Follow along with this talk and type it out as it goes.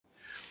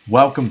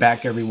Welcome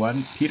back,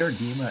 everyone. Peter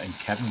Dima and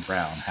Kevin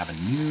Brown have a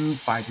new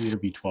 5-liter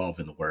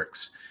V12 in the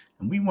works,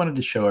 and we wanted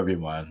to show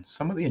everyone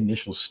some of the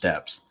initial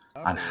steps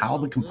on how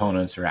the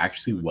components are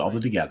actually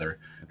welded together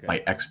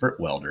by expert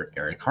welder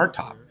Eric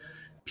Hartop.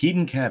 Pete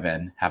and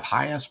Kevin have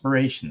high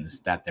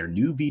aspirations that their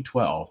new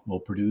V12 will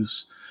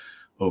produce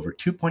over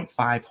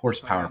 2.5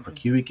 horsepower per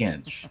cubic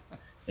inch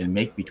and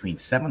make between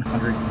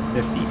 750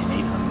 and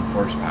 800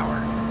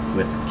 horsepower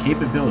with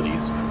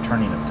capabilities of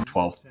turning up to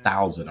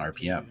 12,000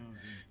 RPM.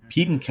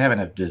 Pete and Kevin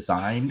have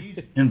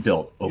designed and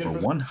built over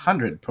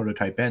 100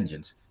 prototype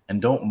engines and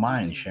don't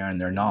mind sharing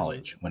their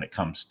knowledge when it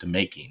comes to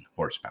making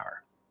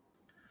horsepower.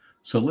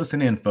 So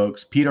listen in,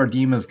 folks. Pete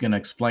Ardema is going to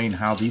explain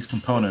how these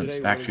components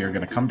actually are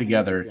going to come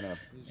together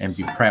and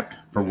be prepped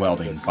for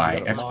welding by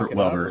expert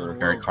welder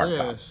Eric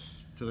Hartop.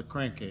 To the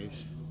crankcase.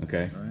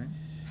 Okay. Right?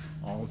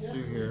 All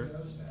through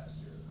here.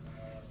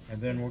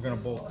 And then we're going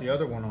to bolt the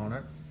other one on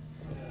it.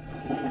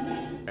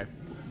 Okay.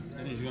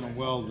 And he's going to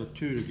weld the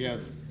two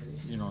together.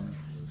 You know,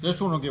 this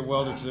one will get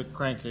welded to the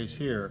crankcase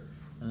here,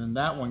 and then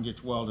that one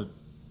gets welded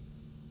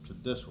to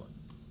this one.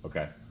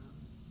 Okay.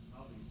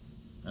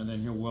 And then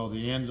he'll weld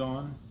the ends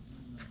on.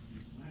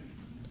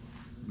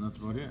 And that's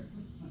about it.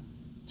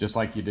 Just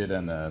like you did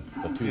on the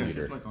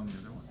 2-liter. Just like on the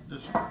other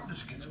one.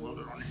 This gets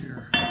welded on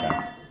here.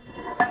 Okay.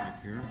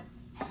 Like here.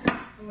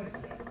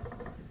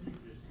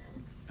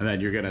 And then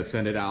you're going to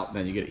send it out,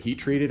 then you get it heat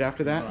treated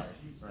after that? Right.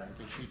 It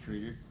gets heat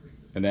treated.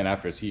 And then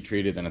after it's heat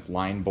treated, then it's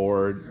line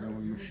bored. And then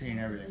we machine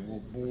everything.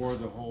 We'll bore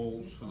the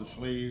holes for the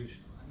sleeves,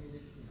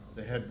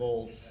 the head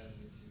bolts,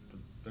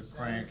 the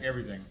crank,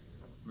 everything.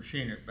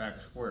 Machine it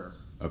back square.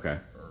 Okay.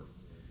 Or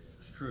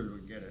as true as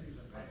we get it.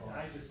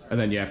 And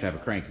then you have to have a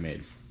crank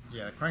made.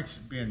 Yeah, the crank's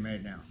being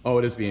made now. Oh,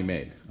 it is being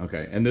made.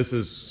 Okay. And this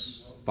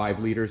is 5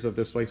 liters of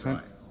displacement?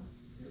 Right.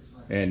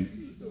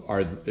 And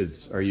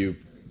are you,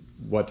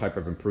 what type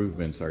of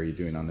improvements are you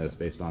doing on this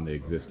based on the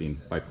existing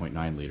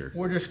 5.9 liter?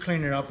 We're just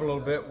cleaning it up a little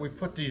bit. We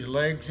put these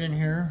legs in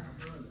here.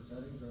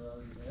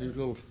 These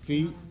little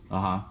feet.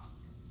 Uh-huh.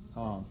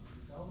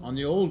 On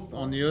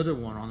the other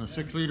one, on the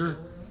 6-liter,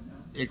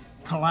 it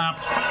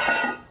collapsed.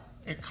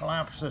 It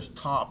collapsed this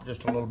top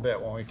just a little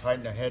bit when we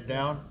tightened the head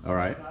down. All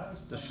right.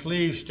 The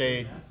sleeve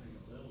stayed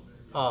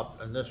up,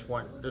 and this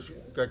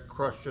got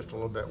crushed just a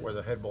little bit where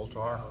the head bolts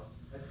are.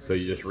 So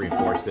you just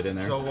reinforced it in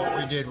there? So what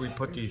we did, we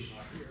put these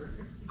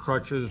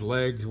crutches,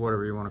 legs,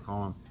 whatever you want to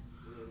call them,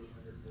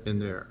 in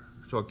there,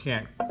 so it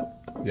can't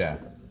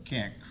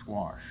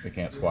squash. It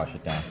can't squash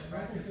it down.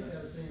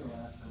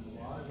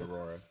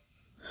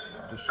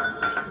 Just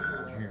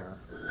here.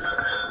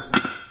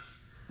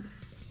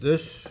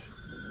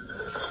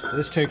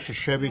 This takes a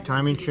Chevy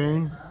timing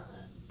chain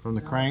from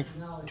the crank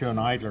to an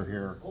idler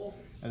here,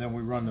 and then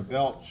we run the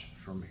belts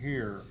from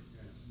here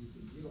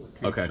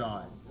to each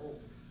side.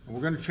 And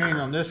we're going to chain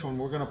on this one.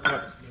 We're going to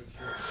put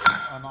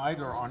an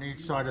idler on each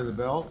side of the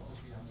belt,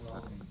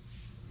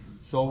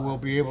 so we'll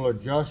be able to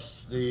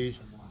adjust these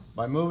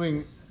by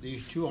moving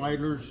these 2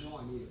 idlers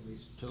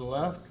to the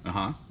left.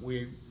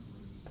 We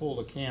pull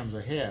the cams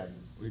ahead,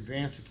 we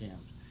advance the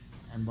cams,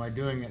 and by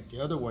doing it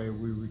the other way,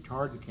 we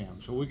retard the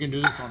cams. So we can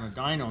do this on a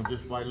dyno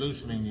just by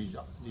loosening these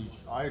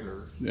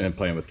idlers and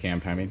playing with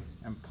cam timing,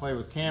 and play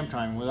with cam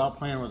timing without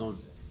playing with those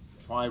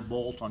 5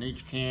 bolts on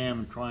each cam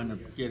and trying to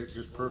get it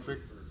just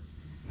perfect.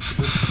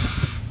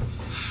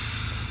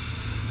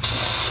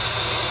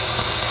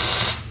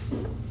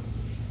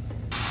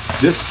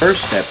 This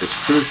first step is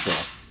crucial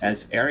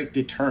as Eric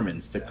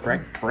determines the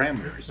correct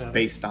parameters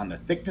based on the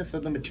thickness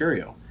of the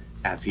material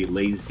as he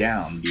lays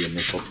down the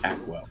initial tack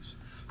welds.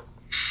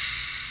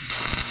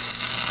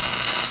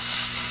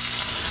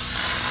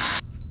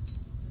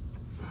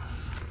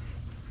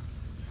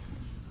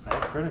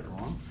 That's critical,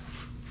 huh?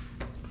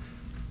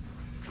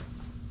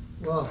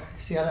 Well,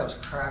 see how that was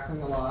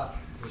crackling a lot?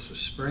 This was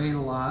spraying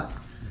a lot.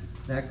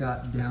 That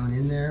got down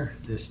in there.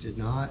 This did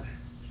not.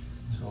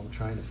 So I'm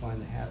trying to find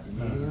the happy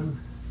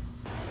medium.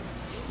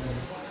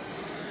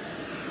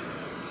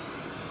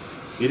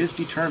 It is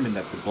determined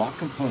that the block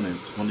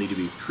components will need to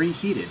be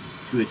preheated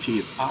to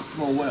achieve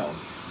optimal weld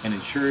and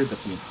ensure that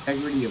the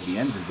integrity of the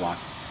engine block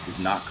is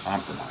not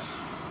compromised.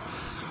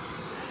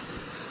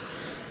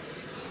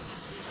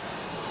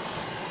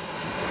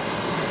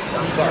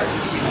 I'm sorry.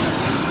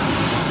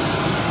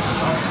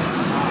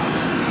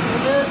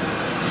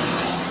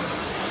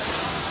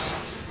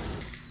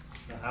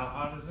 How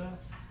hot is that?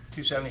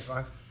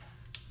 275.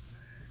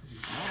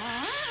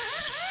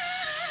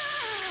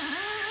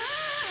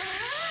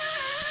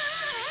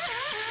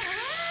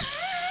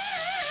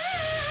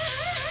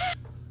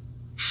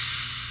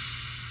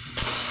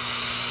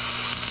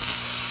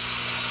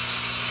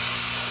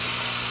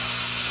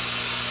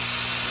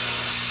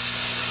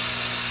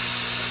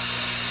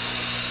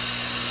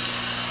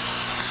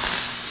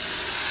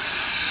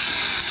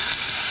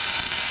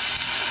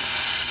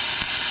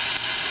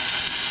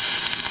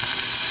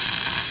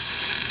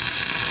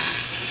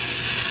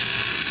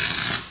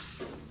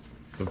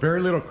 So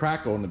very little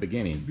crackle in the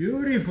beginning.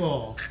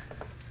 Beautiful.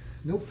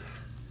 Nope.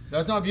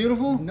 That's not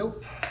beautiful?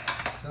 Nope.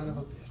 Son of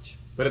a bitch.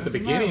 But at the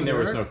beginning there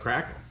was no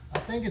crackle. I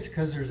think think it's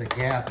because there's a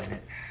gap in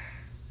it.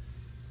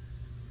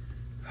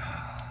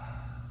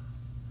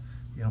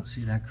 You don't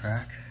see that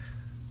crack?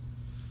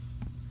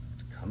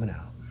 It's coming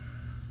out.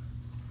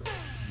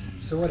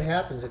 So what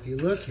happens if you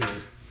look here,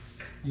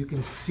 you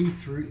can see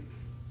through.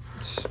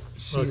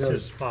 Well, it's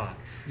just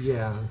spots.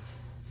 Yeah.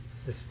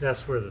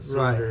 That's where the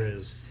cylinder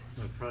is.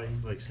 Probably,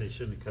 like I say,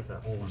 shouldn't have cut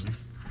that hole in there.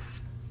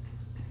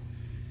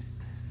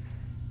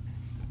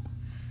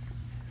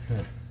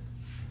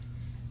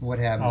 What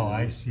happens? Oh,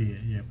 I see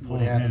it. Yeah, it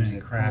What happens? in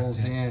and It cracked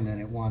pulls it. in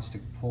and it wants to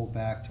pull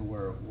back to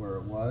where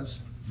it was,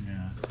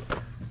 Yeah,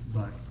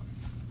 but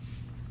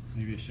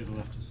maybe I should have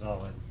left it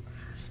solid.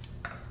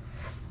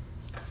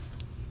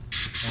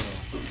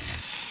 Oh.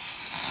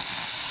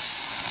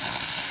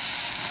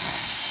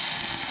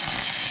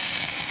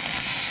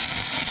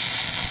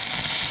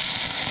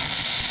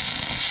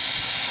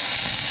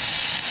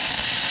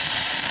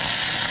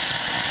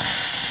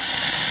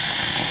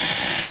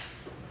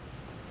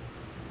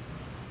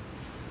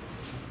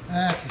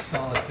 that's a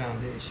solid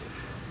foundation.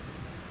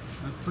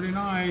 That's pretty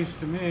nice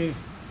to me.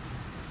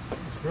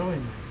 It's really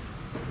nice.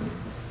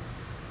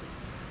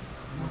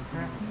 More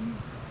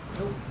crackings?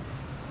 Nope.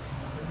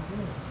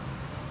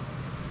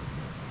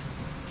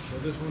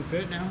 Does this one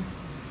fit now?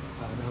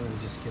 I'm gonna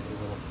just give it a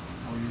little,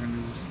 Oh, you're gonna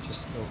do this?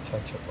 just a little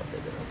touch up like I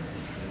did on that.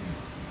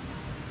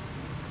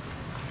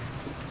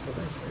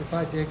 If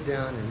I dig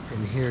down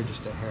in here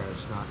just a hair,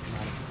 it's not an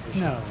issue.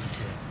 No.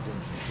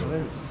 So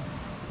there's.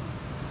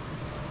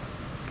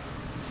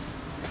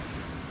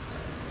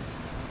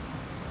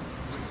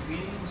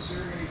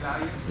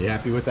 You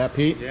happy with that,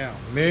 Pete? Yeah,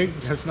 MIG,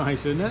 that's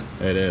nice, isn't it?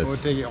 It It would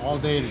is. take you all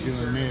day to do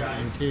a MIG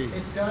antique.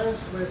 It does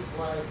with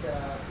like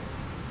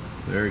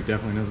Eric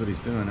definitely knows what he's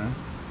doing, huh?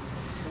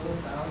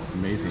 4,000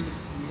 Amazing.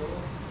 steel.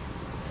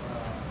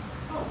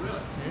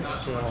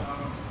 It's still.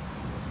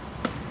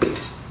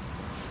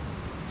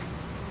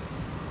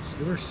 So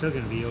we're still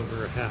going to be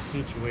over a ½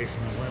 inch away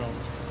from the weld.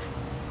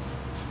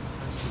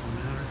 That shouldn't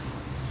matter.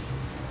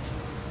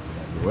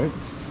 Wait.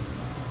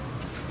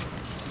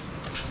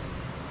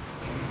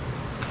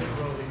 MIG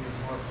welding is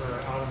more for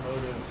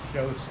automotive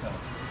show stuff.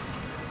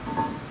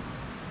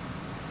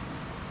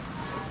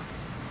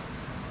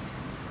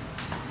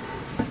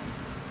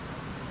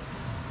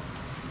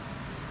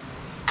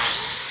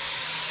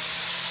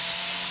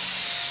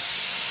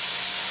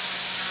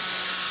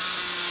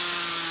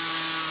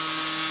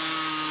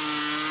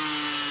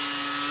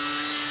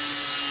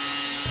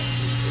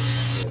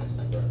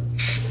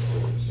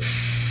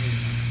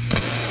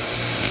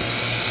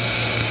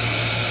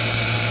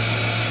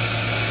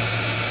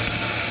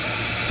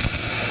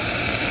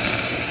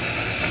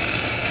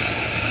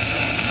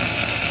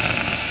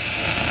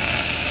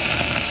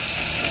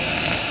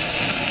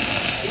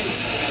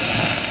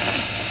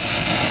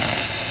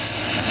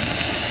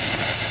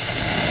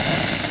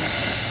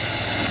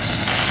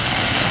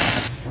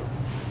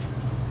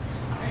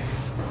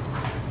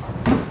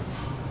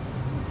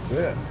 That's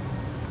it.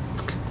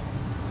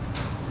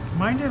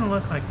 Mine didn't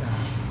look like that.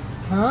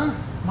 Huh?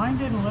 Mine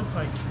didn't look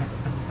like that.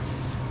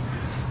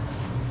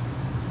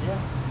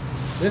 Yeah.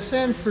 This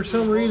end, for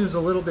some reason, is a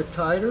little bit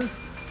tighter.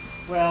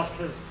 Well,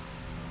 because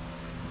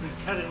we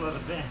cut it with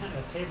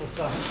a table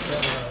saw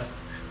instead of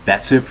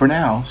That's it for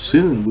now.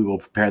 Soon we will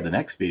prepare the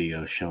next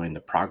video showing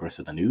the progress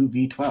of the new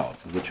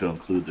V12, which will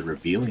include the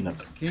revealing of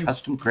the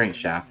custom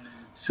crankshaft,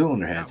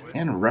 cylinder heads,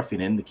 and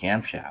roughing in the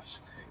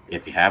camshafts.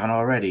 If you haven't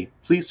already,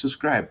 please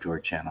subscribe to our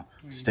channel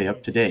to stay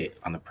up to date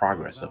on the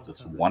progress of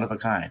this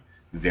one-of-a-kind,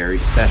 very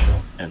special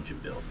engine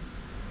build.